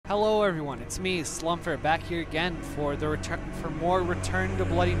Hello everyone, it's me, Slumfer, back here again for more Return to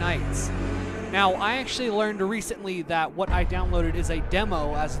Bloody Nights. Now, I actually learned recently that what I downloaded is a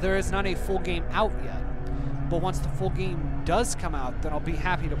demo, as there is not a full game out yet. But once the full game does come out, then I'll be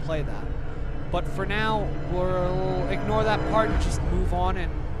happy to play that. But for now, we'll ignore that part and just move on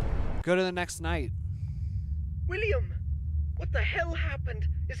and go to the next night. William! What the hell happened?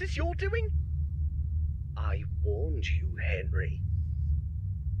 Is this your doing? I warned you, Henry.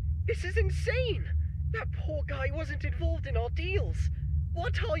 This is insane! That poor guy wasn't involved in our deals.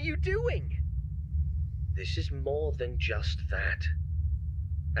 What are you doing? This is more than just that.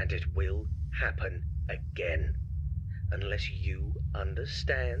 And it will happen again. Unless you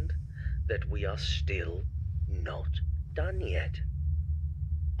understand that we are still not done yet.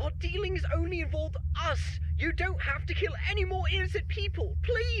 Our dealings only involve us. You don't have to kill any more innocent people,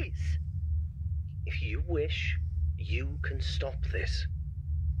 please! If you wish, you can stop this.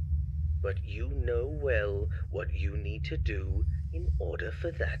 But you know well what you need to do in order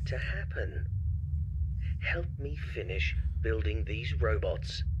for that to happen. Help me finish building these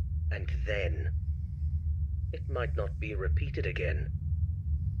robots, and then it might not be repeated again.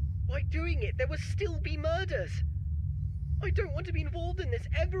 By doing it, there will still be murders. I don't want to be involved in this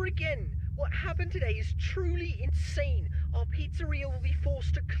ever again. What happened today is truly insane. Our pizzeria will be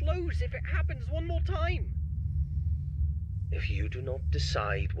forced to close if it happens one more time. If you do not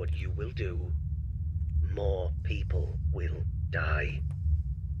decide what you will do, more people will die.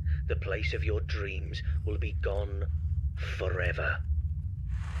 The place of your dreams will be gone forever.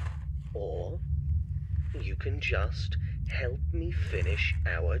 Or you can just help me finish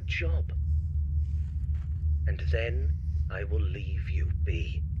our job. And then I will leave you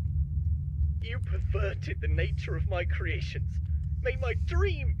be. You perverted the nature of my creations, made my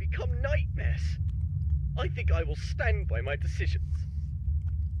dream become nightmares. I think I will stand by my decisions.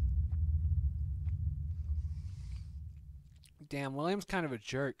 Damn, William's kind of a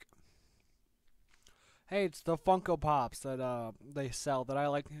jerk. Hey, it's the Funko Pops that they sell that I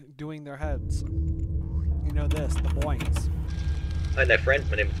like doing their heads. You know this, the boings. Hi there friend,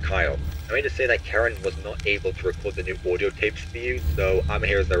 my name is Kyle. I mean to say that Karen was not able to record the new audio tapes for you, so I'm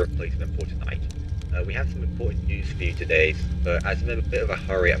here as their replacement for tonight. We have some important news for you today, but as I'm in a bit of a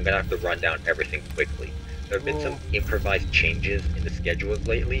hurry, I'm going to have to run down everything quickly. There have been some improvised changes in the schedules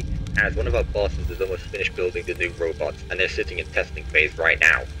lately, as one of our bosses has almost finished building the new robots, and they're sitting in testing phase right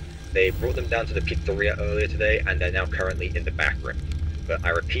now. They brought them down to the pizzeria earlier today, and they're now currently in the back room. But I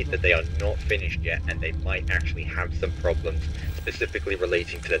repeat that they are not finished yet, and they might actually have some problems, specifically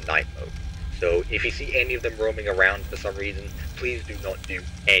relating to the night mode. So if you see any of them roaming around for some reason, please do not do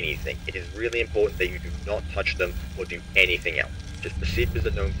anything. It is really important that you do not touch them or do anything else. Just proceed with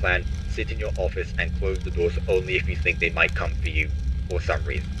the known plan, sit in your office, and close the doors only if you think they might come for you for some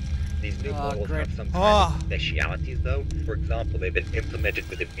reason. These new models have some kind of specialities though. For example, they've been implemented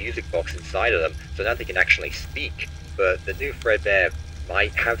with a music box inside of them, so now they can actually speak. But the new Fredbear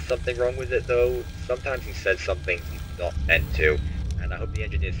might have something wrong with it though. Sometimes he says something he's not meant to, and I hope the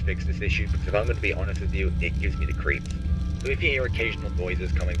engineers fix this issue, because if I'm going to be honest with you, it gives me the creeps. So if you hear occasional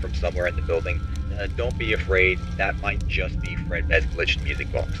noises coming from somewhere in the building, don't be afraid, that might just be Fredbear's glitched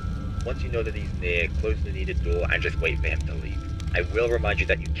music box. Once you know that he's near, close the needed door and just wait for him to leave. I will remind you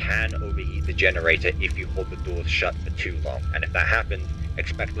that you can overheat the generator if you hold the doors shut for too long, and if that happens,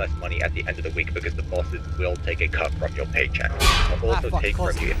 expect less money at the end of the week because the bosses will take a cut from your paycheck. They'll also take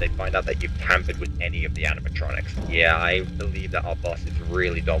from you if they find out that you've tampered with any of the animatronics. Yeah, I believe that our bosses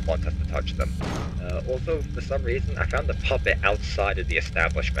really don't want us to touch them. Also, for some reason, I found the puppet outside of the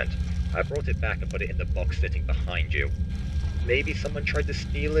establishment. I brought it back and put it in the box sitting behind you. Maybe someone tried to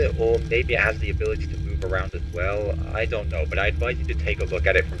steal it, or maybe it has the ability to move around as well. I don't know, but I advise you to take a look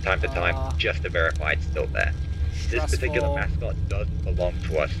at it from time to time just to verify it's still there. This particular mascot doesn't belong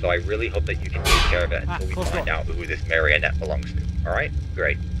to us, so I really hope that you can take care of it until we find out who this marionette belongs to. Alright?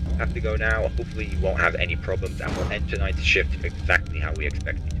 Great. Have to go now. Hopefully you won't have any problems, and we'll end tonight's shift exactly how we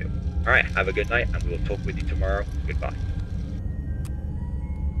expect you to. Alright, have a good night, and we will talk with you tomorrow. Goodbye.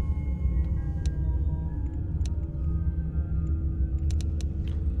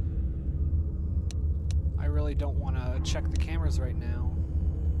 I really don't want to check the cameras right now,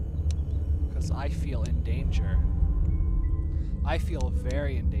 because I feel in danger. I feel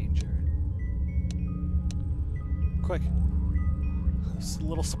very in danger. Quick.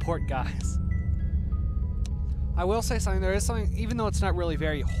 Little support, guys. I will say something. There is something, even though it's not really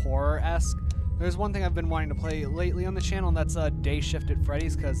very horror-esque, there's one thing I've been wanting to play lately on the channel, and that's Day Shift at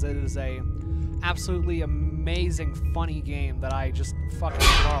Freddy's, because it is a absolutely amazing, funny game that I just fucking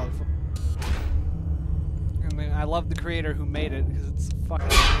love. And mean, I love the creator who made it because it's fucking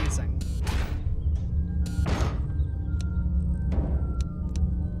amazing.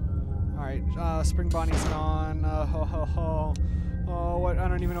 Alright, Spring Bonnie's gone. Ho ho ho. Oh, what? I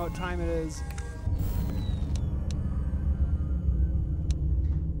don't even know what time it is.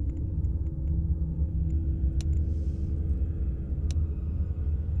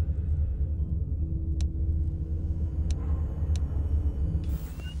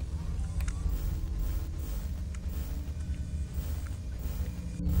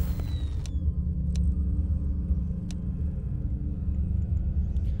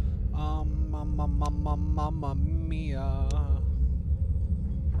 Mamma mia.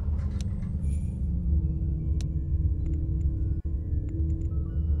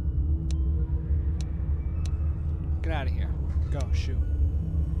 Get out of here. Go, shoot.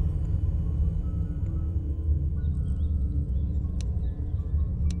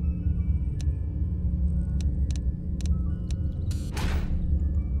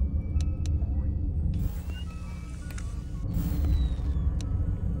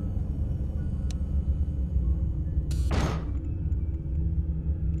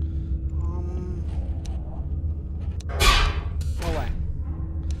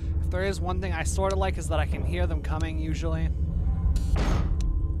 There is one thing I sort of like is that I can hear them coming usually.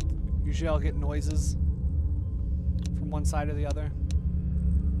 Usually I'll get noises from one side or the other.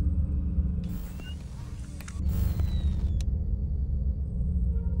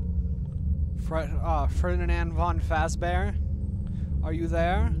 Ferdinand von Fazbear, are you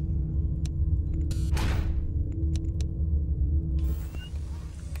there?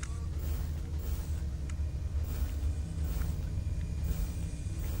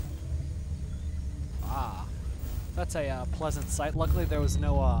 That's a pleasant sight. Luckily, there was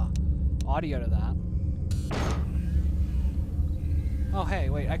no audio to that. Oh, hey,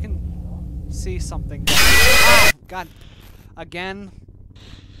 wait, I can see something. Ah, God, again?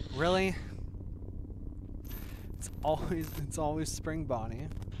 Really? It's always Spring Bonnie.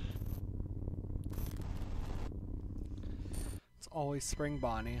 It's always Spring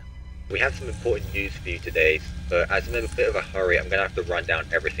Bonnie. We have some important news for you today, but as I'm in a bit of a hurry, I'm going to have to run down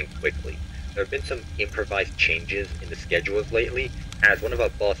everything quickly. There have been some improvised changes in the schedules lately, as one of our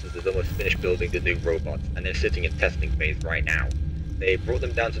bosses has almost finished building the new robots, and they're sitting in testing phase right now. They brought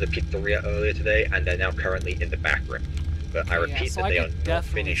them down to the pizzeria earlier today, and they're now currently in the back room. But I repeat that they are not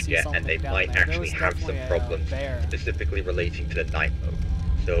finished yet, and they might actually have some problems, specifically relating to the night mode.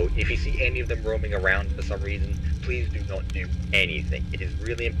 So if you see any of them roaming around for some reason, please do not do anything. It is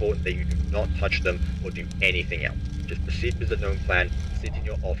really important that you do not touch them or do anything else. Just proceed with the known plan, sit in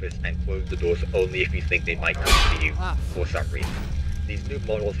your office, and close the doors only if you think they might come to you for some reason. These new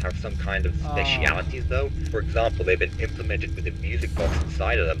models have some kind of specialities though. For example, they've been implemented with a music box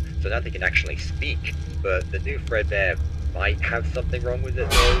inside of them, so now they can actually speak. But the new Fredbear might have something wrong with it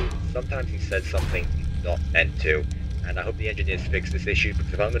though. Sometimes he says something he's not meant to, and I hope the engineers fix this issue,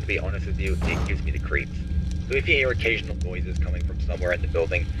 because if I'm going to be honest with you, it gives me the creeps. So if you hear occasional noises coming from somewhere in the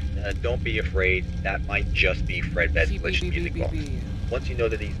building, don't be afraid, that might just be Fredbear's glitched music box. Once you know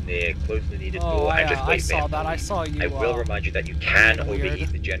that he's near, close the needed door and just wait for him. I saw you. I will remind you that you can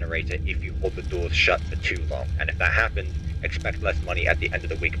overheat the generator if you hold the doors shut for too long, and if that happens, expect less money at the end of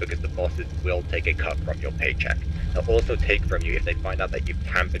the week because the bosses will take a cut from your paycheck. They'll also take from you if they find out that you've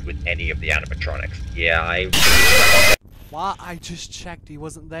tampered with any of the animatronics. Yeah, What? I just checked, he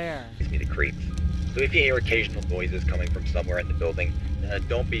wasn't there. Gives me the creeps. So if you hear occasional noises coming from somewhere in the building,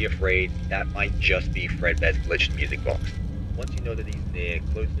 don't be afraid, that might just be Fredbear's glitched music box. Once you know that he's near,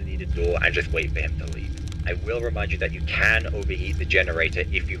 close the needed door and just wait for him to leave. I will remind you that you can overheat the generator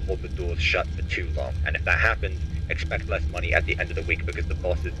if you hold the doors shut for too long, and if that happens, expect less money at the end of the week because the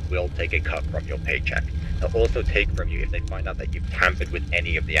bosses will take a cut from your paycheck. They'll also take from you if they find out that you've tampered with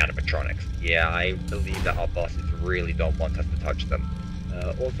any of the animatronics. Yeah, I believe that our bosses really don't want us to touch them.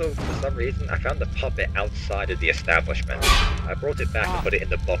 Also, for some reason, I found the puppet outside of the establishment. I brought it back and put it in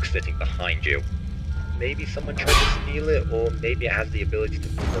the box sitting behind you. Maybe someone tried to steal it, or maybe it has the ability to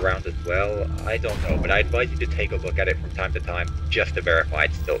move around as well. I don't know, but I advise you to take a look at it from time to time just to verify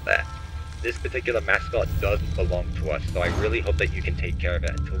it's still there. This particular mascot doesn't belong to us, so I really hope that you can take care of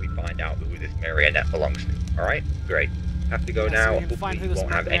it until we find out who this marionette belongs to. Alright? Great. Have to go now. Hopefully you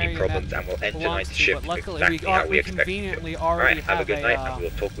won't have any problems, and we'll end tonight's shift exactly how we expect it to. Alright, have a good night, and we'll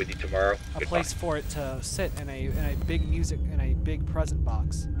talk with you tomorrow. A place for it to sit in a big in a big present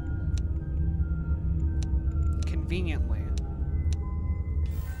box. Conveniently.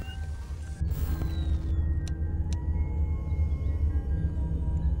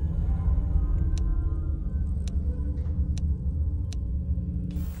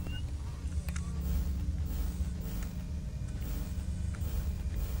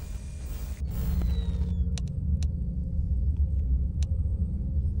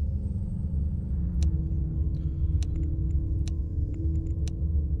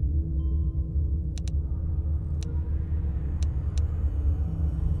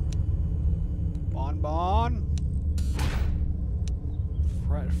 Bon.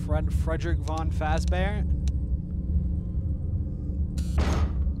 Frederick von Fazbear.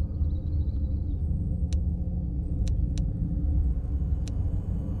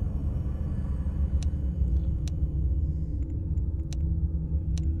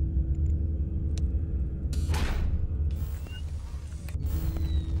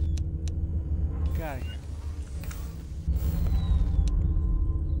 Get out of here.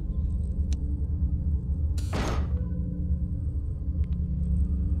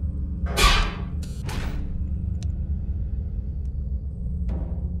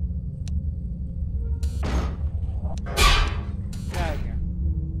 Get out of here.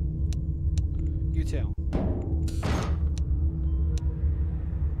 You too.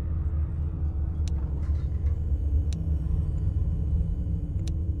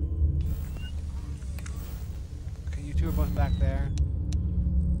 Okay, you two are both back there.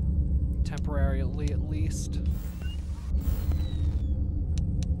 Temporarily, at least.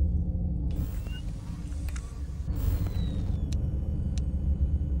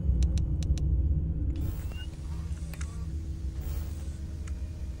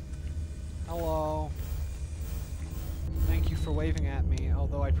 Hello. Thank you for waving at me,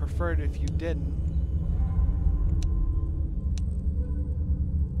 although I'd prefer it if you didn't.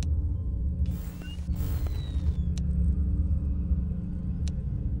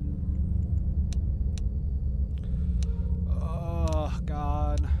 Oh,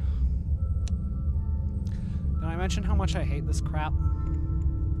 God. Did I mention how much I hate this crap?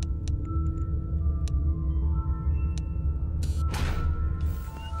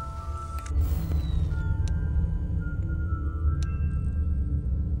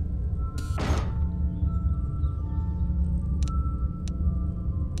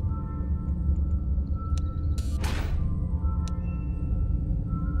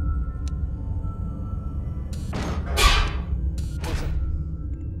 Close it.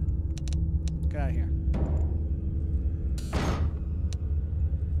 Get out of here.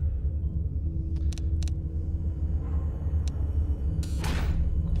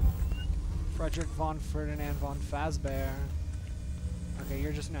 Frederick von Ferdinand von Fazbear. Okay,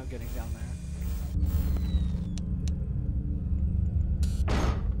 you're just now getting down there.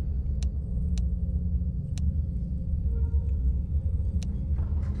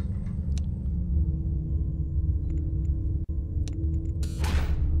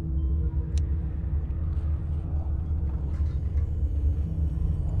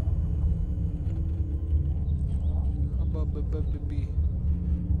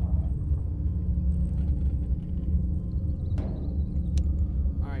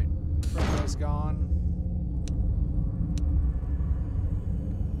 Alright, Fred's gone.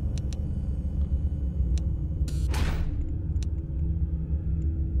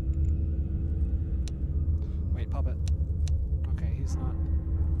 Wait, puppet. Okay, he's not.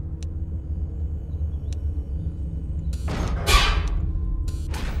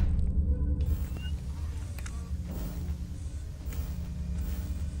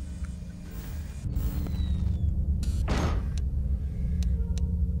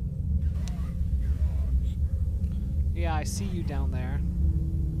 Yeah, I see you down there.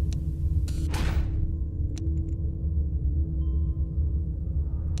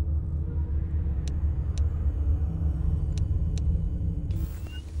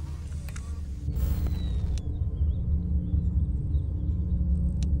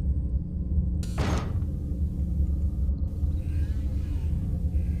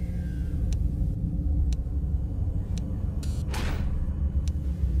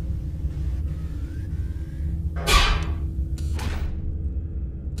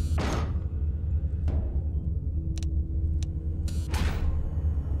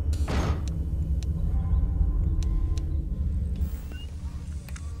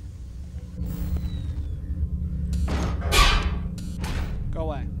 Go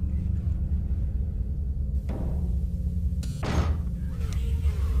away.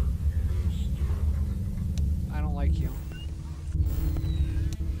 I don't like you.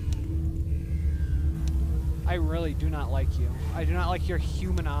 I really do not like you. I do not like your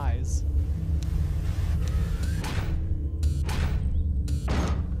human eyes.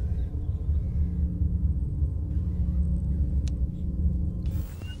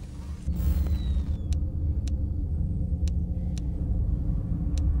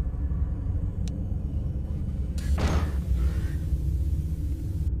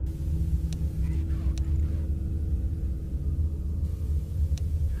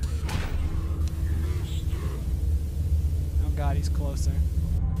 Oh God, he's closer.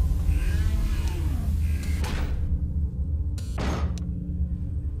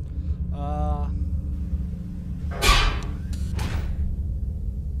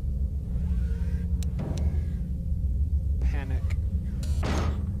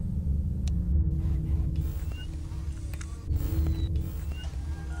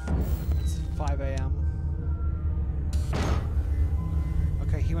 5 a.m.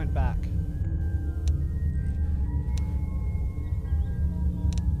 Okay, he went back.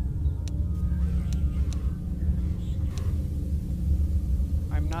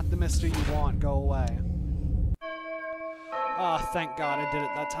 I'm not the mister you want. Go away. Oh, thank God I did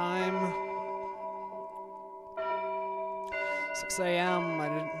it that time. 6 a.m. I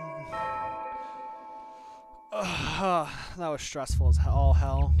didn't... that was stressful as all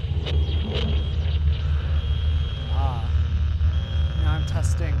hell. Now I'm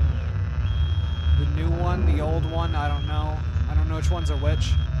testing the new one, the old one, I don't know. I don't know which ones are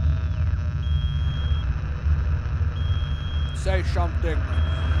which. Say something.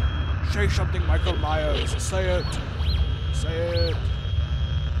 Say something, Michael Myers. Say it. Say it.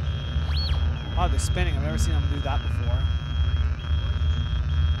 Oh, they're spinning. I've never seen them do that before.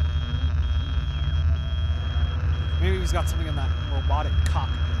 Maybe he's got something in that robotic cock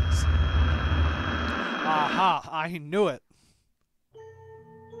of his. Aha! I knew it.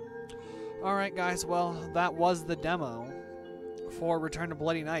 Alright guys, well, that was the demo for Return to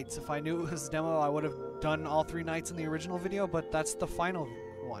Bloody Nights. If I knew it was a demo, I would have done all 3 nights in the original video, but that's the final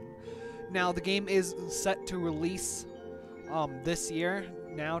one. Now, the game is set to release this year,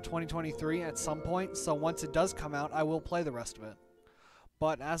 now 2023, at some point, so once it does come out, I will play the rest of it.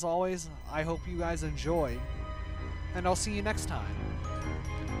 But as always, I hope you guys enjoyed, and I'll see you next time.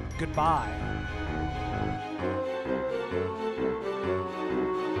 Goodbye.